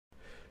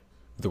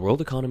The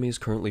world economy is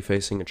currently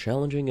facing a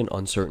challenging and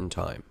uncertain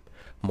time,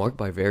 marked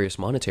by various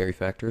monetary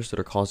factors that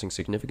are causing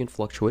significant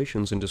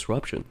fluctuations and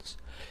disruptions.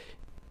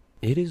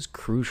 It is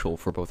crucial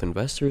for both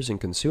investors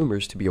and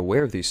consumers to be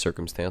aware of these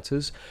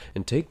circumstances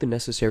and take the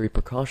necessary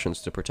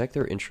precautions to protect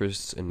their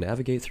interests and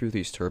navigate through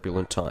these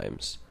turbulent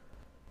times.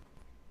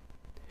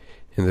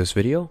 In this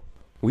video,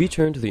 we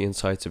turn to the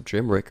insights of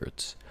Jim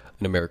Rickards,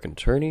 an American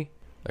attorney,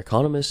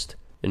 economist,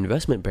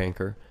 investment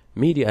banker,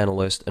 media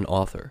analyst, and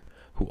author,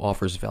 who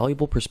offers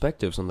valuable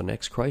perspectives on the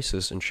next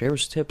crisis and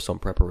shares tips on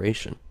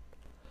preparation.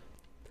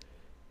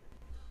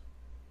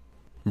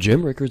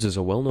 Jim Rickards is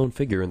a well-known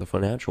figure in the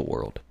financial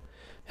world,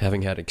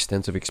 having had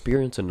extensive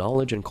experience and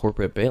knowledge in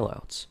corporate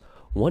bailouts.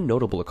 One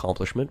notable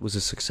accomplishment was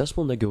his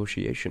successful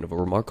negotiation of a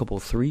remarkable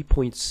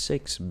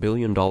 $3.6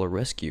 billion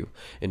rescue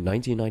in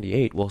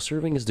 1998 while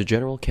serving as the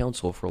General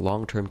Counsel for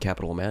Long-Term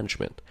Capital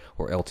Management,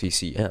 or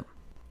LTCM.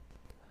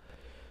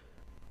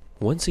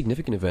 One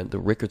significant event that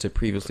Rickards had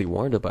previously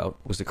warned about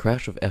was the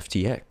crash of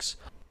FTX,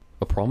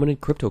 a prominent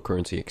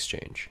cryptocurrency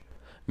exchange.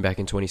 Back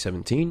in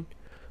 2017,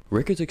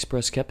 Rickards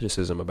expressed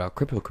skepticism about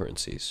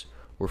cryptocurrencies,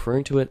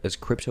 referring to it as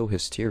crypto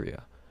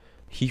hysteria.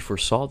 He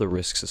foresaw the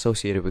risks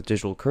associated with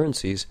digital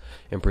currencies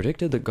and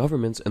predicted that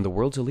governments and the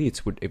world's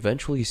elites would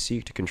eventually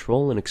seek to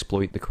control and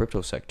exploit the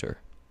crypto sector.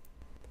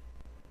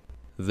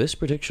 This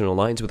prediction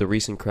aligns with the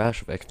recent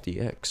crash of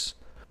FTX,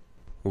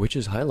 which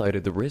has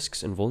highlighted the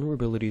risks and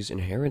vulnerabilities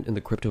inherent in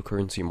the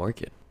cryptocurrency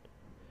market.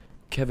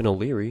 Kevin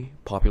O'Leary,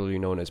 popularly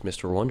known as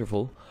Mr.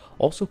 Wonderful,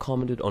 also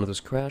commented on this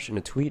crash in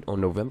a tweet on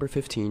November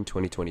 15,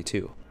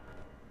 2022.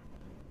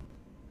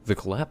 The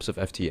collapse of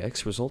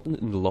FTX resulted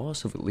in the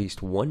loss of at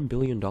least $1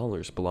 billion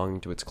belonging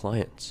to its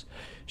clients,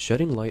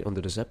 shedding light on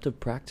the deceptive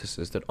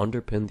practices that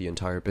underpin the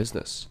entire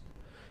business.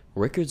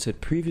 Rickards had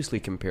previously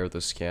compared the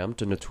scam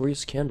to notorious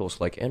scandals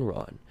like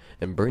Enron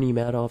and Bernie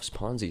Madoff's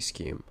Ponzi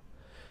scheme,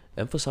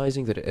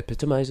 emphasizing that it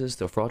epitomizes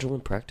the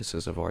fraudulent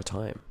practices of our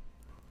time.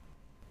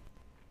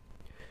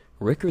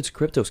 Rickards'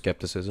 crypto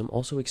skepticism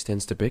also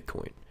extends to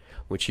Bitcoin,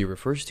 which he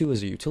refers to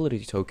as a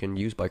utility token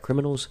used by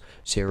criminals,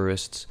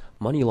 terrorists,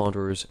 money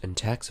launderers, and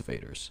tax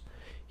evaders.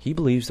 He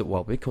believes that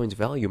while Bitcoin's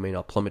value may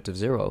not plummet to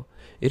zero,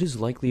 it is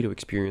likely to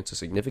experience a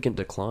significant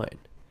decline.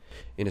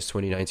 In his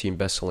 2019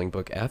 best-selling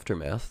book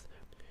Aftermath,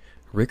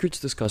 Rickards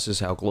discusses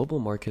how global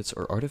markets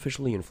are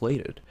artificially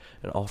inflated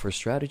and offers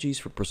strategies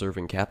for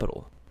preserving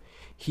capital.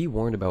 He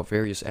warned about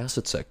various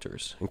asset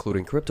sectors,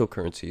 including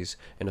cryptocurrencies,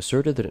 and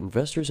asserted that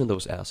investors in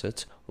those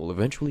assets will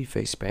eventually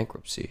face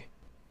bankruptcy.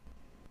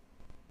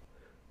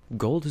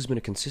 Gold has been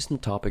a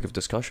consistent topic of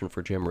discussion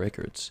for Jim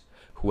Rickards,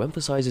 who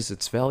emphasizes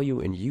its value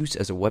and use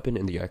as a weapon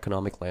in the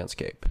economic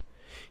landscape.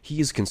 He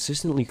has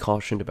consistently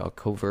cautioned about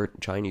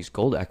covert Chinese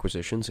gold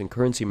acquisitions and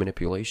currency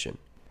manipulation.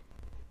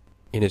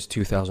 In his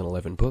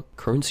 2011 book,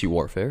 Currency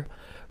Warfare,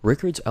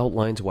 Rickards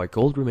outlines why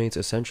gold remains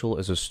essential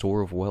as a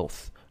store of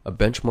wealth, a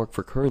benchmark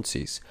for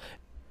currencies,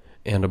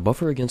 and a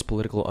buffer against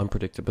political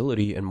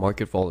unpredictability and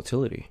market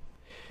volatility.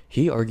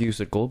 He argues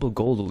that global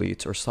gold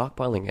elites are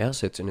stockpiling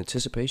assets in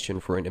anticipation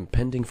for an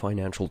impending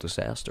financial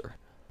disaster.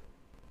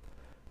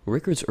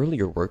 Rickards'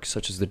 earlier works,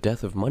 such as The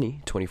Death of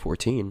Money,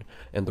 2014,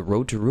 and The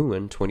Road to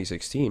Ruin,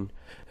 2016,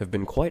 have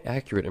been quite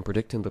accurate in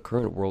predicting the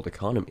current world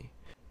economy.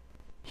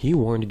 He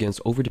warned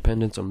against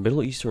overdependence on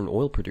Middle Eastern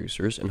oil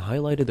producers and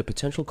highlighted the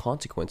potential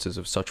consequences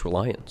of such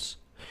reliance.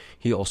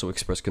 He also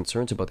expressed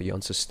concerns about the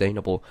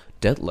unsustainable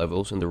debt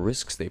levels and the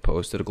risks they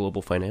pose to the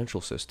global financial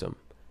system.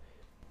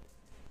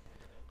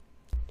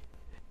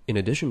 In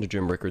addition to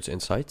Jim Rickards'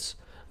 insights,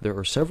 there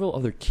are several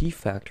other key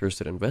factors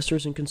that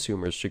investors and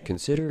consumers should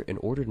consider in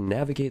order to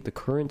navigate the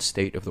current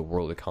state of the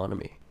world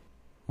economy.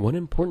 One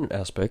important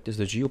aspect is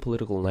the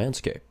geopolitical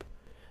landscape.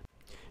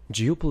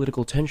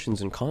 Geopolitical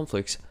tensions and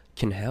conflicts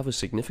can have a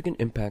significant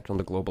impact on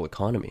the global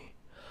economy.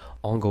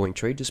 Ongoing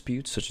trade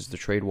disputes, such as the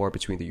trade war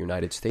between the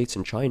United States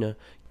and China,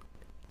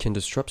 can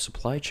disrupt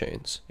supply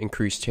chains,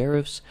 increase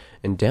tariffs,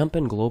 and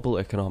dampen global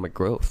economic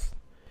growth.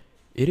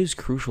 It is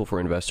crucial for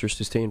investors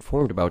to stay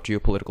informed about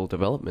geopolitical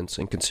developments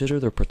and consider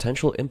their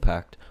potential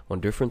impact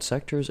on different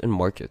sectors and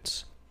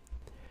markets.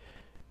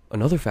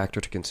 Another factor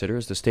to consider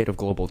is the state of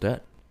global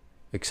debt.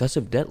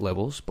 Excessive debt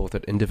levels, both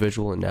at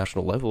individual and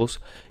national levels,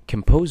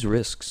 can pose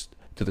risks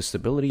to the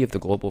stability of the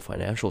global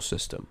financial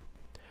system.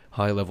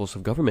 High levels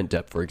of government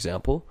debt, for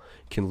example,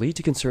 can lead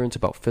to concerns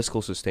about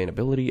fiscal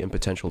sustainability and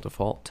potential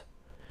default.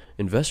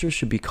 Investors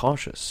should be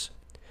cautious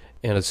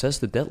and assess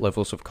the debt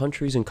levels of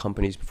countries and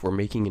companies before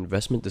making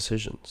investment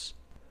decisions.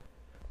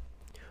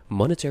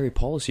 Monetary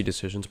policy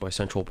decisions by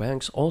central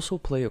banks also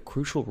play a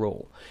crucial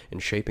role in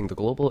shaping the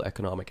global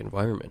economic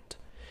environment.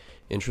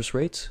 Interest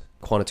rates,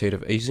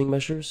 quantitative easing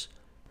measures,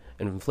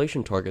 and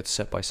inflation targets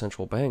set by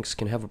central banks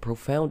can have a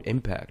profound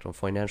impact on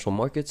financial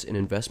markets and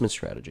investment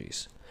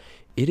strategies.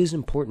 It is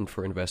important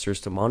for investors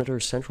to monitor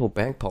central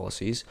bank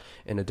policies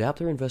and adapt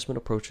their investment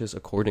approaches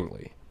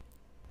accordingly.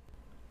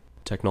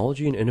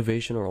 Technology and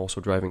innovation are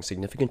also driving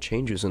significant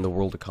changes in the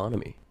world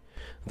economy.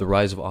 The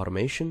rise of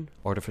automation,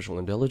 artificial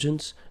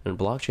intelligence, and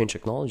blockchain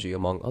technology,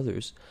 among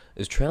others,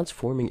 is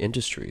transforming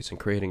industries and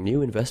creating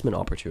new investment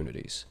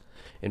opportunities.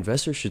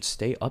 Investors should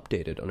stay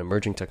updated on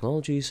emerging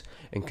technologies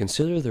and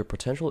consider their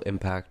potential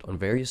impact on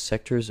various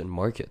sectors and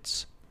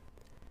markets.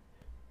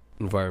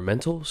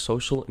 Environmental,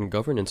 social, and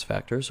governance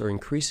factors are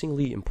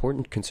increasingly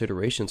important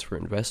considerations for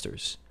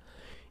investors.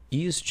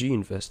 ESG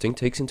investing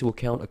takes into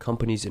account a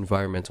company's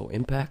environmental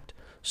impact,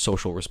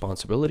 social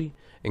responsibility,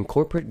 and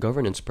corporate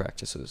governance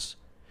practices.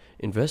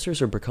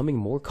 Investors are becoming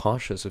more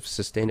cautious of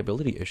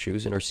sustainability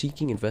issues and are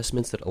seeking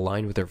investments that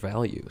align with their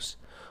values.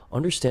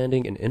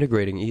 Understanding and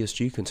integrating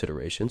ESG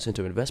considerations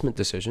into investment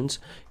decisions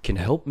can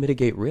help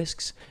mitigate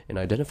risks and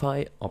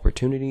identify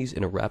opportunities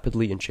in a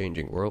rapidly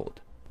changing world.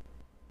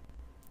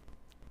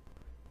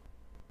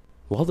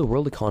 While the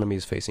world economy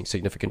is facing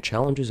significant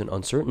challenges and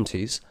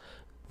uncertainties,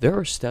 there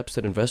are steps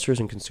that investors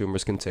and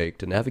consumers can take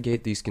to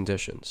navigate these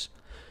conditions.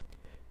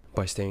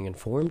 By staying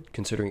informed,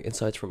 considering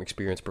insights from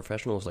experienced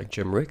professionals like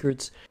Jim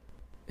Rickards,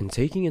 and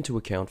taking into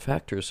account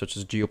factors such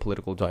as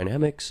geopolitical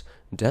dynamics,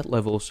 debt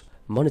levels,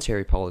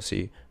 monetary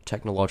policy,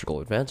 technological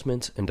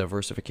advancements, and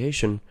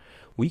diversification,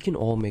 we can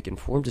all make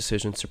informed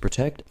decisions to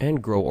protect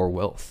and grow our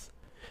wealth.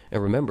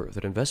 And remember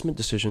that investment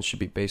decisions should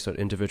be based on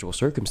individual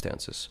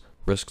circumstances,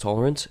 risk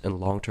tolerance, and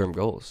long-term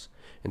goals,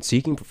 and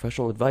seeking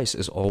professional advice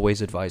is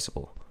always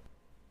advisable.